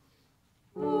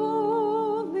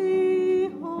 Holy,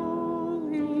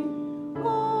 holy,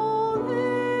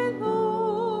 holy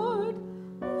Lord,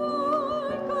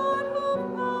 Lord God of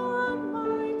power and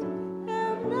might,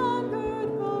 heaven and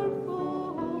earth are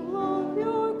full of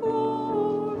your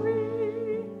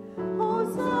glory.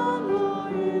 Hosanna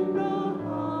in the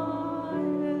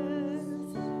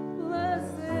highest.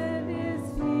 Blessed is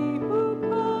he who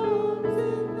comes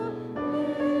in the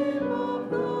name of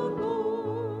the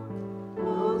Lord.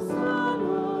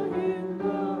 Hosanna in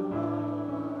the highest.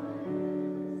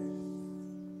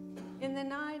 In the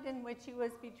night in which he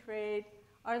was betrayed,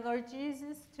 our Lord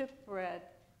Jesus took bread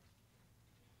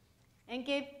and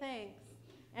gave thanks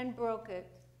and broke it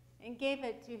and gave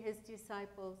it to his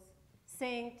disciples,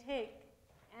 saying, "Take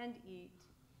and eat.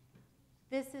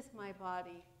 This is my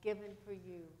body given for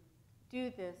you. Do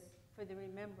this for the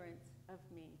remembrance of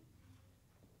me."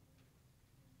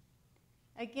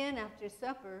 Again, after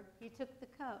supper, he took the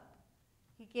cup.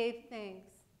 He gave thanks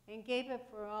and gave it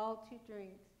for all to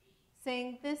drink,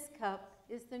 saying, "This cup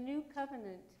is the new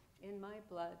covenant in my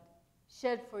blood,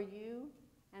 shed for you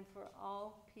and for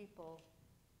all people.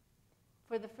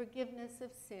 For the forgiveness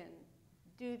of sin,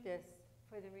 do this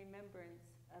for the remembrance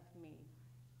of me."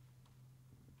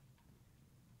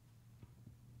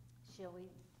 Shall we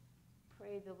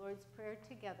pray the Lord's Prayer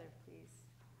together, please?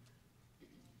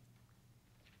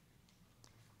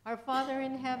 Our Father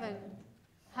in heaven,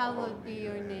 hallowed be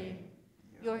your name.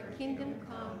 Your kingdom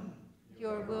come,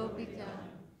 your will be done,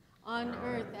 on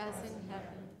earth as in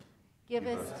heaven. Give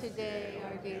us today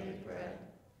our daily bread.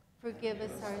 Forgive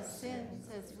us our sins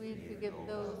as we forgive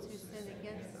those who sin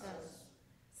against us.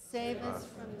 Save us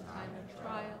from the time of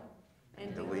trial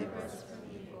and deliver us from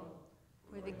evil.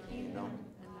 For the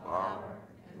kingdom and the power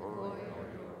and the glory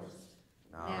are yours,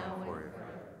 now and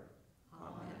forever.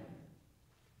 Amen.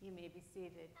 You may be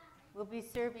seated. We'll be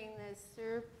serving the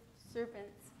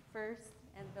servants first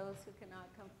and those who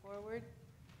cannot come forward.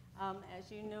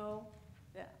 As you know,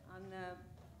 on the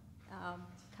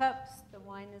cups, the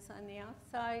wine is on the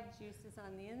outside, juice is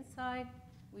on the inside.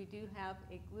 We do have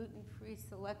a gluten-free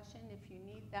selection if you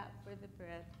need that for the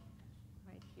bread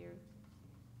right here.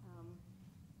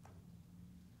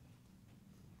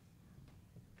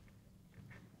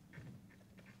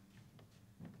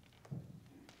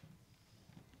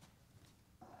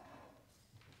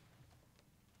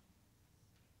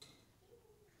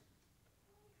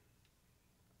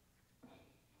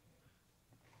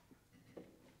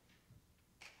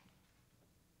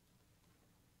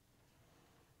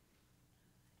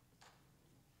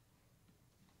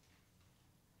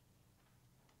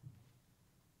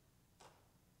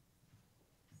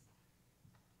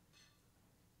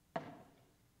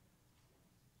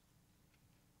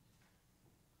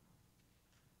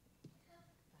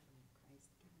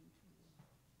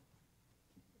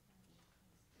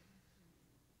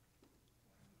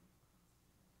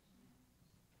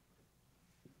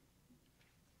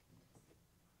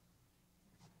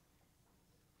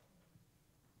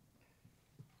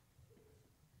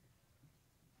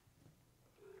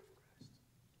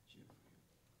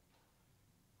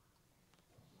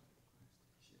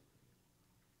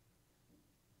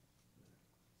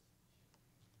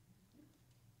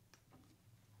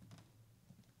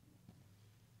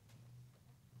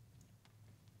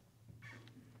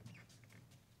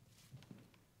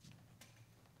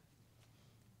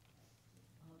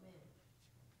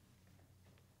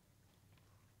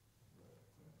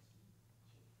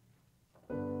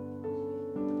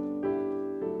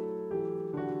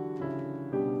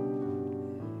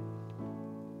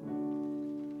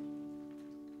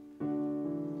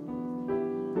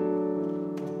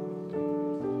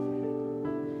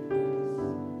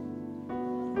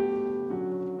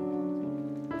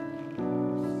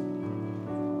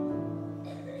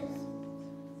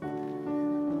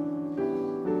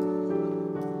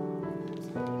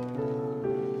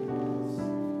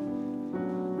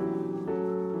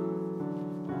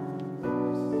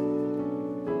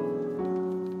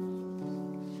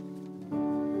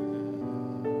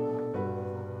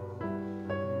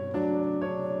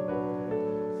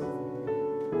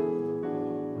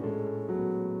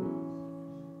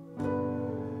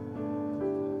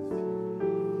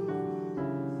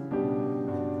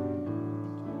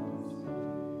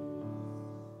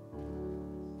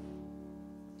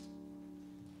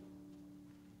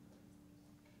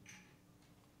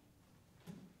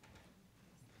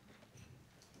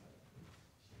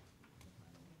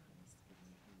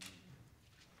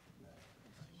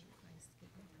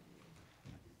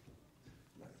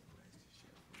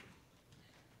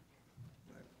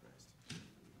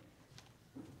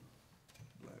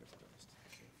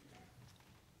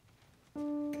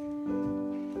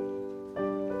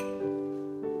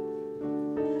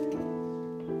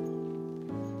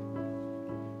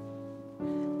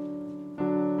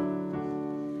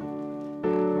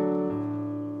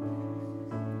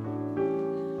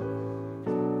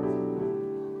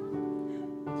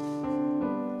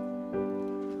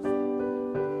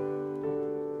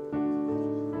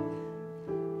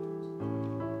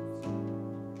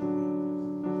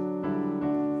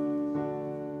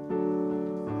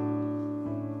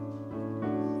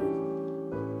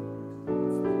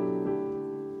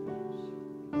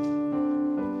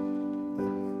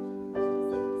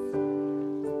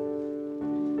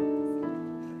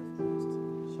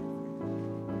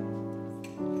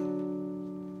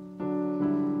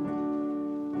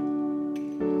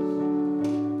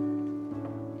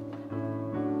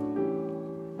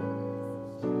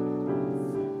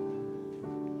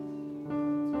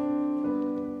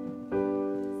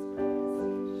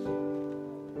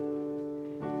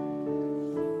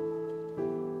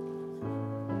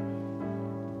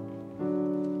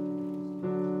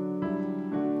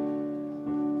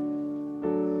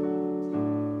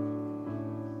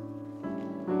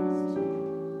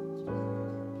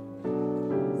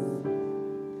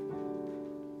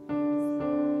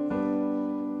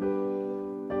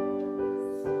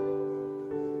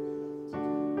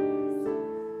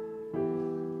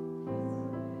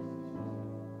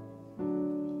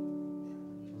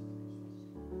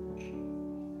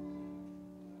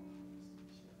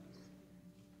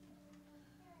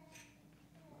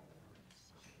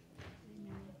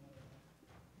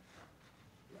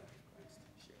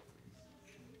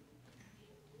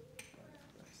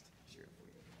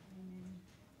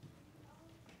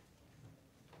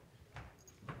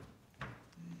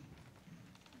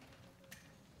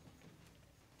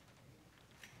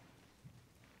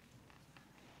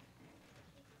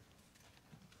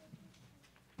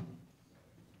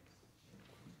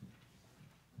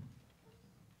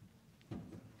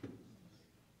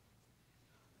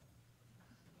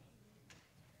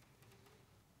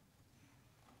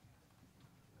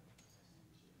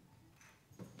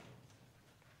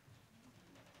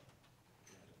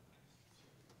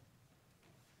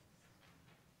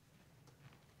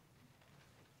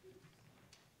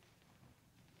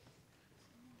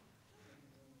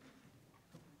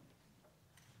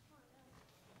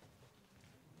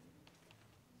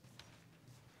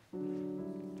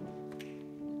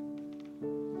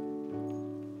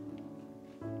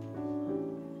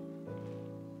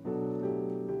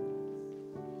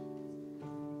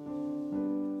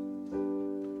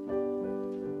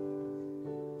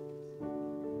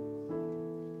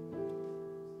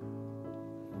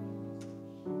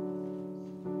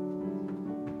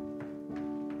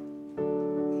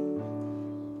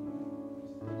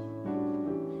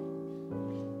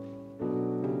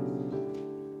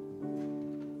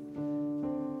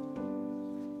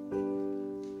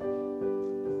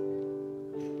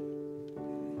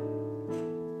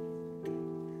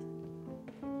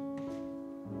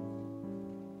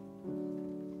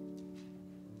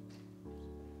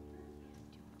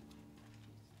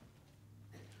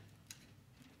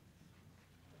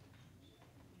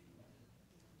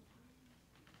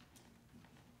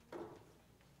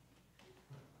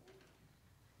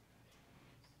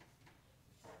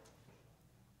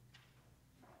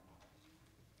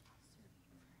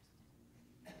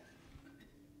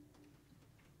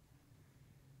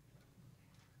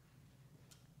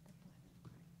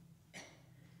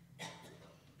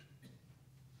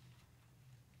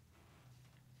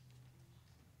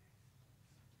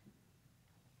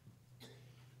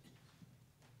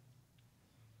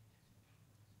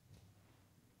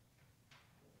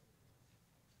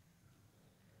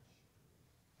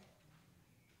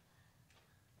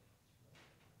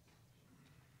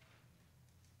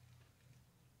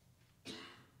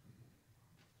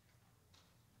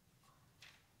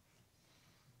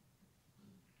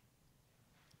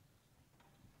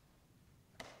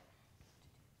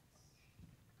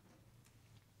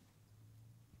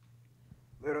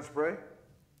 us pray.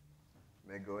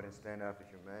 May go ahead and stand up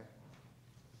if you may.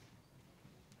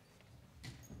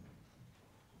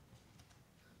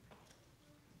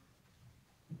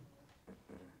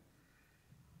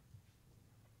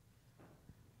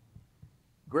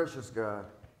 Gracious God,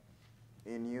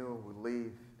 in you we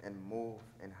live and move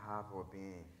and have our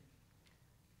being.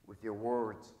 With your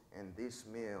words and this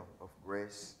meal of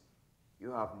grace,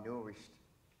 you have nourished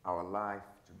our life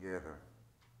together.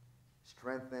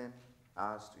 Strengthen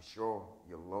us to show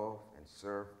your love and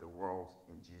serve the world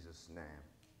in Jesus' name.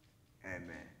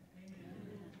 Amen.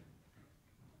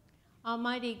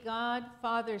 Almighty God,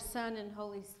 Father, Son, and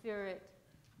Holy Spirit,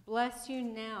 bless you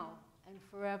now and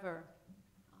forever.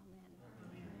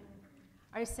 Amen.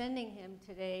 Our sending hymn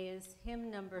today is hymn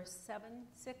number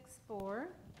 764,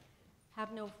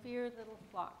 Have No Fear, Little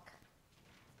Flock.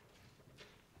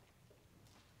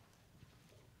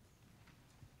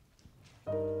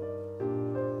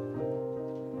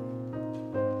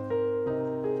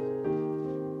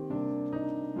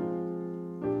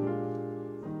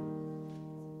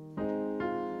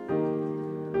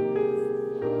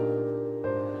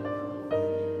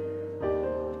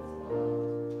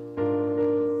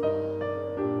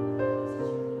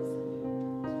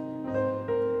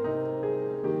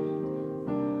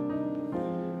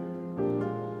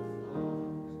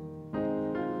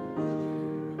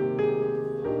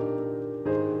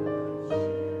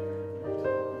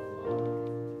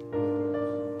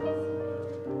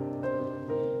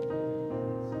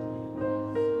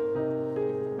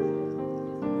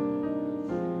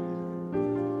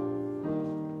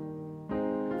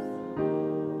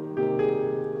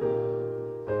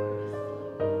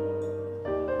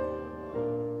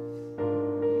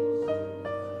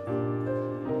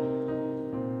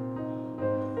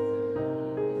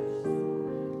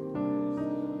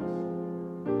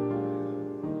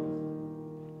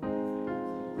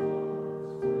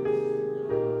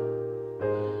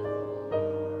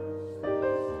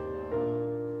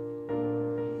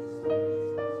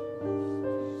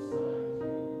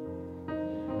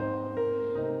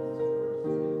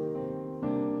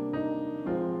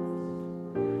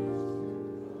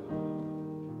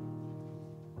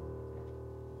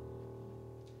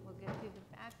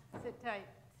 Sit tight,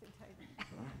 sit tight.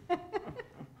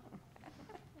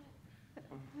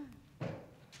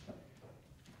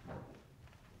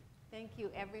 Thank you,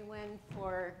 everyone,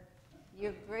 for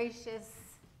your graciousness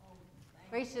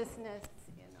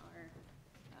in our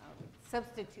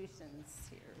substitutions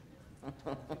here.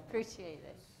 Appreciate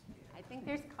it. I think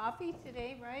there's coffee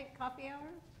today, right? Coffee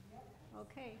hour?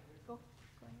 Okay, go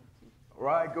ahead. All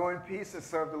right, go in peace and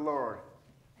serve the Lord.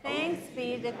 Thanks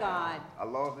be to God. I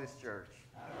love this church.